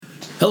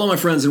Hello, my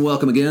friends, and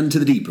welcome again to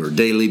the Deeper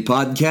Daily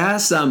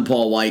Podcast. I'm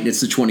Paul White, and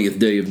it's the 20th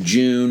day of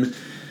June.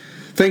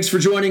 Thanks for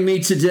joining me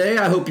today.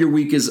 I hope your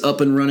week is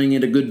up and running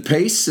at a good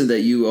pace and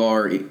that you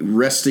are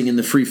resting in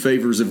the free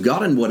favors of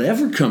God. And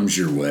whatever comes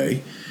your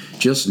way,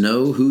 just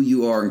know who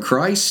you are in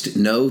Christ.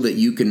 Know that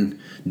you can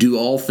do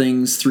all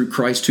things through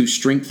Christ who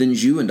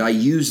strengthens you. And I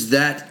use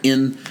that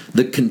in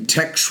the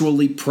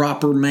contextually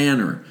proper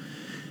manner.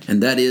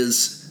 And that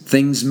is,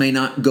 things may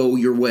not go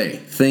your way.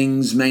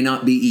 Things may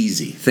not be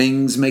easy.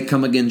 Things may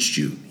come against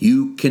you.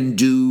 You can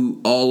do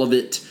all of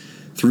it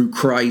through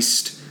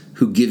Christ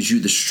who gives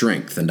you the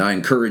strength. And I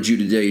encourage you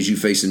today as you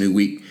face a new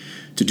week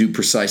to do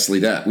precisely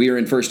that. We are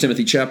in 1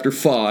 Timothy chapter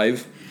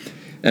 5,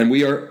 and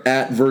we are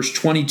at verse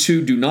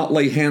 22. Do not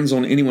lay hands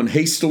on anyone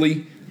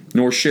hastily,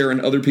 nor share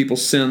in other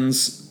people's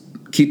sins.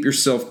 Keep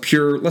yourself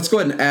pure. Let's go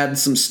ahead and add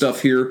some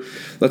stuff here.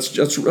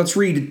 Let's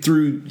read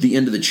through the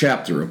end of the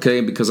chapter, okay?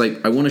 Because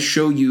I want to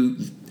show you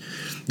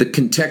the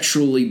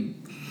contextually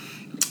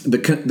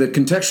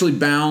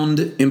bound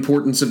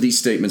importance of these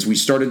statements. We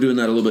started doing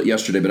that a little bit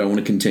yesterday, but I want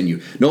to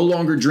continue. No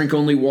longer drink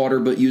only water,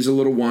 but use a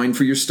little wine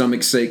for your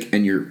stomach's sake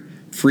and your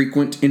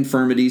frequent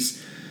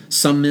infirmities.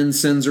 Some men's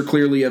sins are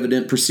clearly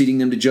evident, preceding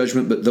them to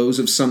judgment, but those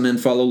of some men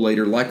follow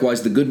later.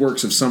 Likewise, the good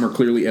works of some are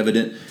clearly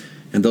evident,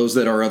 and those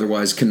that are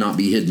otherwise cannot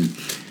be hidden.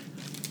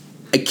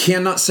 I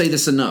cannot say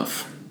this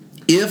enough.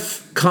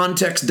 If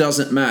context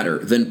doesn't matter,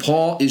 then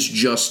Paul is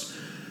just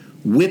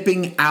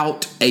whipping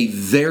out a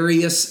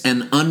various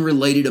and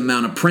unrelated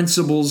amount of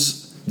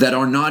principles that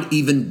are not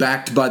even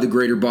backed by the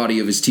greater body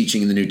of his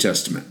teaching in the New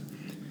Testament.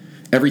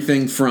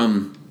 Everything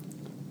from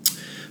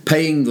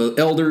paying the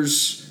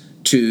elders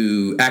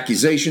to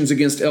accusations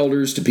against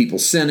elders to people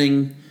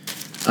sinning,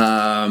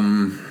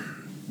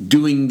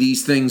 doing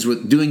things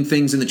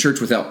in the church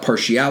without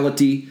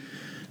partiality,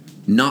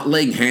 not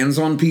laying hands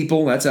on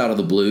people, that's out of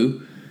the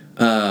blue,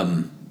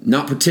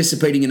 not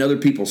participating in other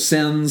people's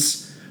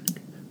sins.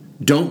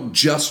 Don't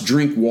just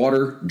drink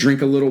water,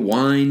 drink a little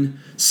wine.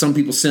 Some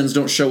people's sins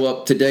don't show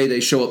up today, they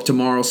show up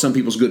tomorrow. Some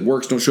people's good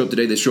works don't show up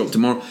today, they show up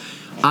tomorrow.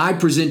 I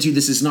present to you,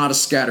 this is not a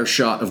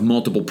scattershot of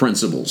multiple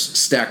principles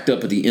stacked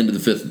up at the end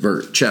of the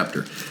 5th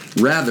chapter.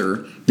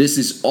 Rather, this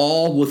is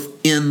all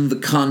within the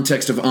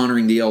context of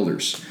honoring the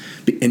elders.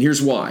 And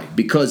here's why.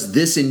 Because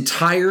this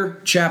entire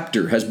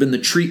chapter has been the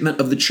treatment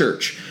of the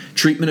church.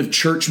 Treatment of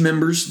church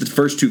members, the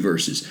first 2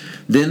 verses.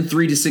 Then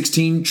 3 to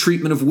 16,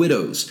 treatment of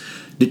widows,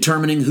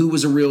 determining who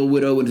was a real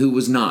widow and who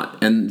was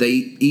not. And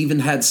they even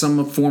had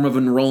some form of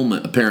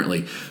enrollment,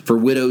 apparently, for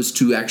widows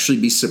to actually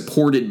be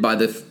supported by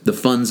the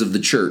funds of the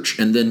church.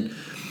 And then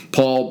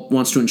Paul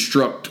wants to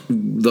instruct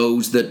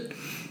those that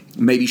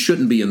maybe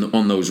shouldn't be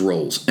on those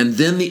roles. And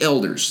then the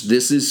elders.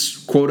 This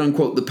is,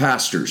 quote-unquote, the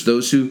pastors,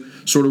 those who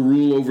sort of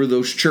rule over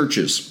those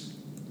churches.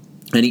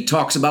 And he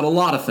talks about a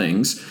lot of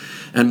things.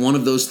 And one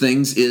of those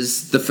things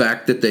is the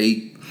fact that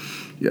they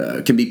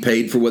can be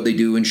paid for what they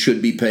do and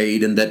should be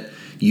paid, and that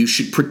you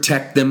should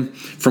protect them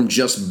from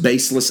just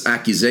baseless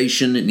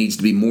accusation. It needs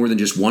to be more than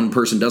just one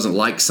person doesn't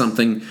like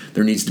something.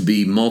 There needs to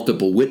be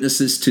multiple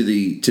witnesses to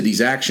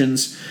these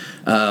actions.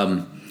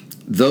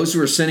 Those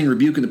who are sinning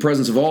rebuke in the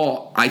presence of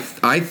all. I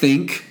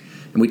think,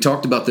 and we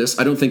talked about this,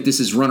 I don't think this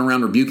is run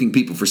around rebuking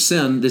people for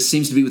sin. This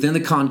seems to be within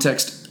the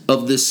context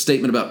of this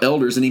statement about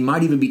elders, and he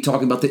might even be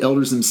talking about the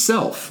elders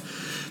themselves.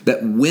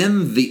 That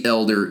when the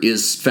elder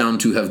is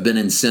found to have been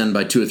in sin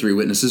by 2 or 3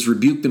 witnesses,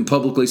 rebuke them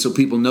publicly so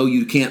people know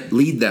you can't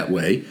lead that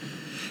way.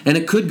 And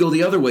it could go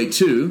the other way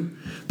too,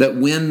 that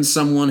when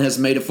someone has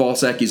made a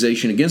false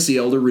accusation against the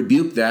elder,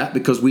 rebuke that,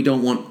 because we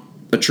don't want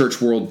a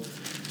church world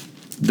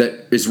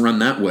that is run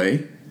that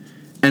way.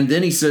 And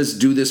then he says,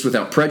 do this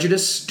without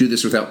prejudice, do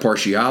this without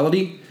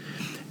partiality.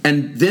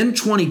 And then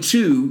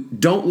 22,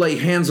 don't lay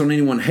hands on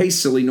anyone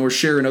hastily, nor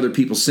share in other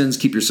people's sins,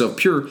 keep yourself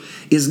pure,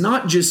 is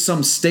not just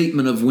some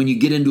statement of when you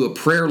get into a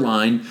prayer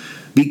line,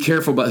 be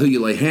careful about who you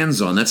lay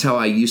hands on. That's how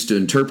I used to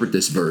interpret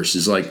this verse,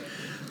 is like,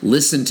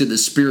 listen to the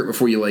Spirit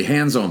before you lay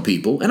hands on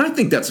people. And I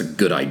think that's a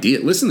good idea.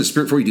 Listen to the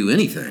Spirit before you do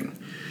anything.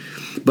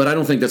 But I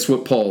don't think that's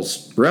what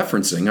Paul's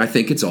referencing. I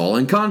think it's all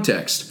in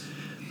context.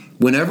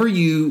 Whenever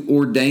you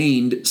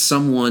ordained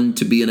someone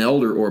to be an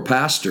elder or a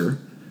pastor,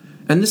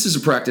 and this is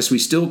a practice we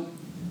still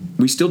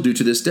do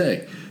to this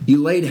day.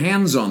 You laid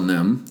hands on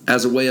them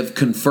as a way of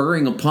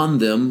conferring upon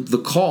them the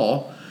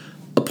call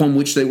upon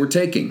which they were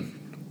taking.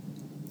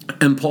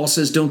 And Paul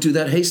says, don't do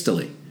that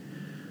hastily.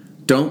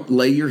 Don't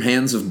lay your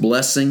hands of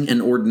blessing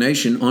and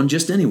ordination on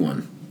just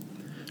anyone.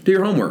 Do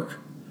your homework.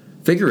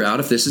 Figure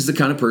out if this is the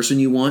kind of person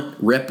you want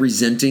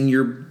representing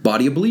your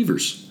body of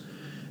believers.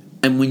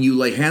 And when you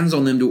lay hands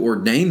on them to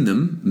ordain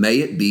them, may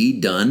it be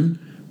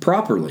done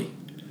properly.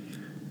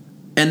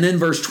 And then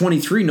verse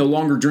 23, no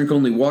longer drink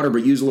only water,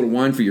 but use a little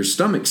wine for your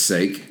stomach's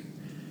sake.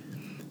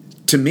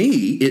 To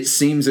me, it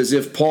seems as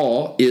if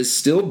Paul is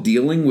still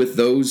dealing with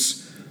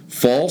those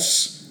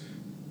false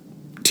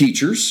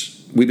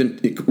teachers,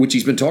 which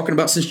he's been talking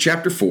about since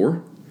chapter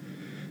 4.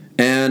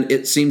 And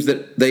it seems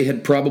that they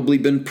had probably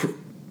been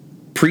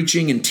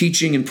preaching and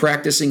teaching and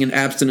practicing an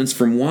abstinence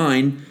from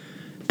wine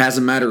as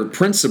a matter of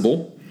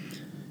principle.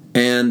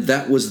 And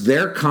that was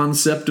their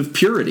concept of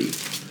purity.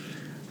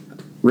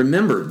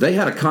 Remember, they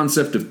had a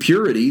concept of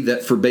purity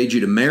that forbade you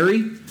to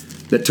marry,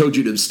 that told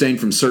you to abstain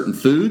from certain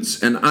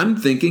foods, and I'm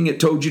thinking it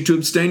told you to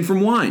abstain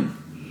from wine.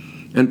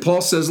 And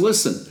Paul says,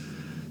 listen,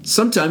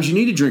 sometimes you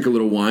need to drink a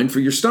little wine for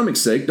your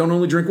stomach's sake. Don't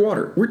only drink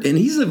water. And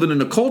he's living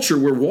in a culture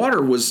where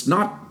water was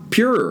not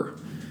pure.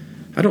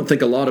 I don't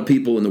think a lot of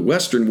people in the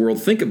Western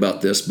world think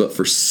about this, but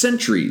for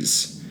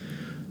centuries,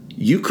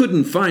 you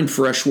couldn't find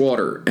fresh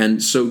water.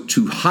 And so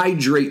to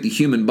hydrate the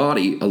human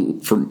body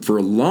for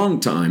a long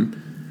time,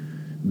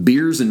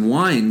 beers and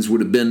wines would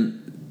have been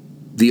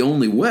the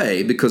only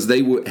way because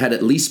they had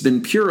at least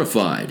been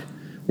purified.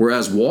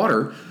 Whereas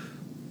water,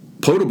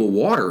 potable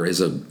water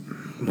is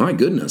my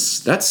goodness,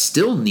 that's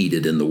still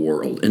needed in the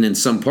world and in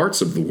some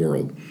parts of the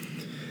world.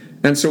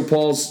 And so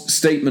Paul's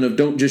statement of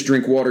don't just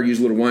drink water, use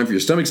a little wine for your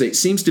stomach's sake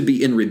seems to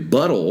be in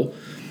rebuttal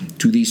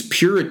to these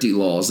purity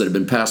laws that have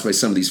been passed by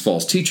some of these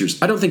false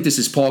teachers. I don't think this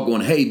is Paul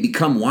going, hey,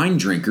 become wine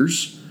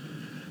drinkers.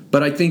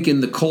 But I think in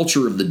the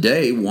culture of the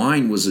day,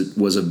 wine was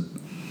a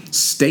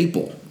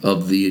staple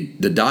of the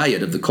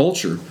diet of the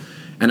culture.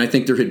 And I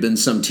think there had been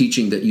some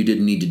teaching that you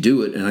didn't need to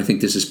do it. And I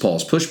think this is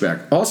Paul's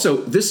pushback. Also,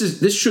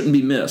 this shouldn't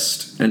be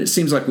missed. And it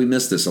seems like we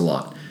miss this a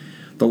lot.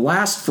 The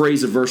last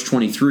phrase of verse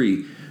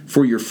 23,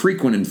 for your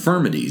frequent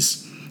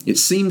infirmities, it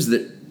seems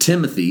that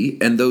Timothy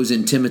and those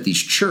in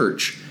Timothy's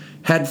church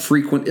had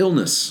frequent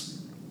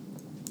illness.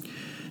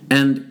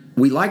 And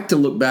we like to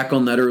look back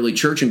on that early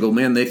church and go,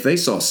 man, if they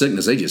saw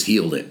sickness, they just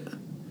healed it.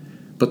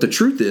 But the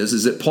truth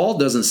is that Paul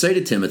doesn't say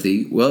to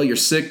Timothy, well, you're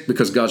sick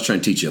because God's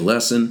trying to teach you a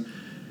lesson.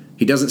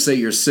 He doesn't say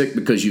you're sick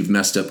because you've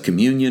messed up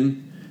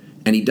communion.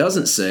 And he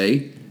doesn't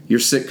say you're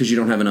sick because you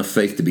don't have enough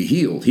faith to be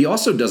healed. He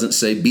also doesn't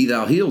say, be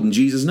thou healed in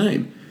Jesus'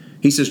 name.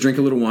 He says, drink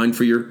a little wine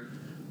for your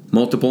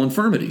multiple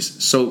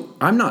infirmities. So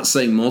I'm not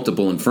saying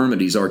multiple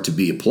infirmities are to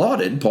be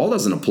applauded. Paul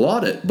doesn't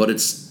applaud it, but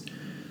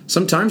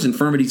sometimes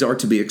infirmities are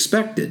to be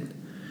expected.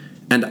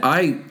 And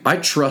I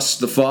trust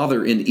the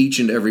Father in each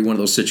and every one of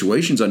those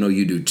situations. I know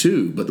you do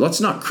too, but let's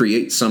not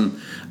create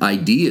some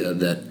idea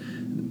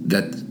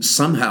that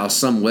somehow,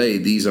 some way,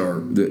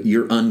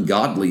 you're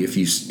ungodly if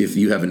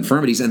you have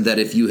infirmities, and that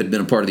if you had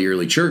been a part of the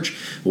early church,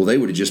 well, they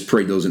would have just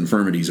prayed those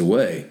infirmities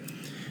away.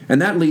 And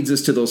that leads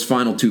us to those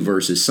final two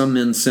verses. Some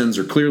men's sins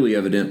are clearly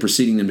evident,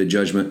 preceding them to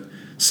judgment.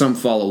 Some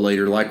follow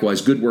later.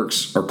 Likewise, good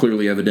works are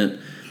clearly evident,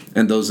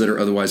 and those that are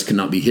otherwise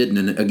cannot be hidden.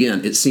 And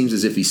again, it seems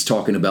as if he's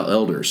talking about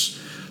elders.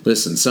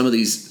 Listen, some of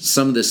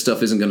this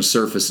stuff isn't going to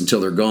surface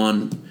until they're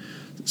gone.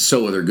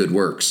 So are their good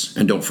works,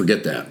 and don't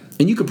forget that.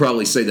 And you could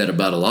probably say that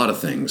about a lot of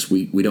things.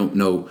 We don't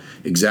know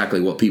exactly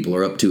what people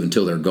are up to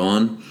until they're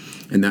gone,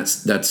 and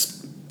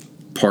that's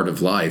part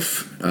of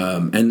life.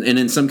 And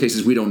in some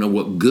cases, we don't know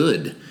what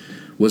good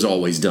was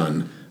always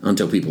done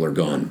until people are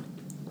gone.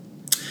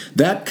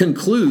 That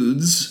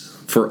concludes,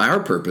 for our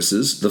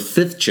purposes, the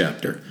 5th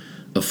chapter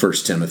of 1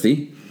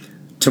 Timothy.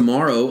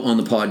 Tomorrow on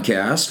the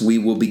podcast, we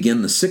will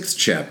begin the 6th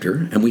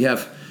chapter, and we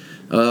have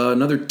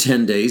another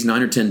 10 days,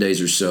 9 or 10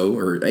 days or so,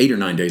 or 8 or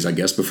 9 days, I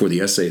guess, before the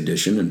essay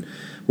edition, and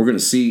we're going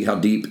to see how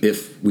deep,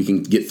 if we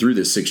can get through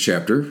this 6th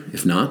chapter.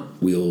 If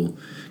not, we'll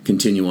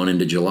continue on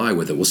into July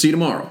with it. We'll see you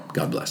tomorrow.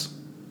 God bless.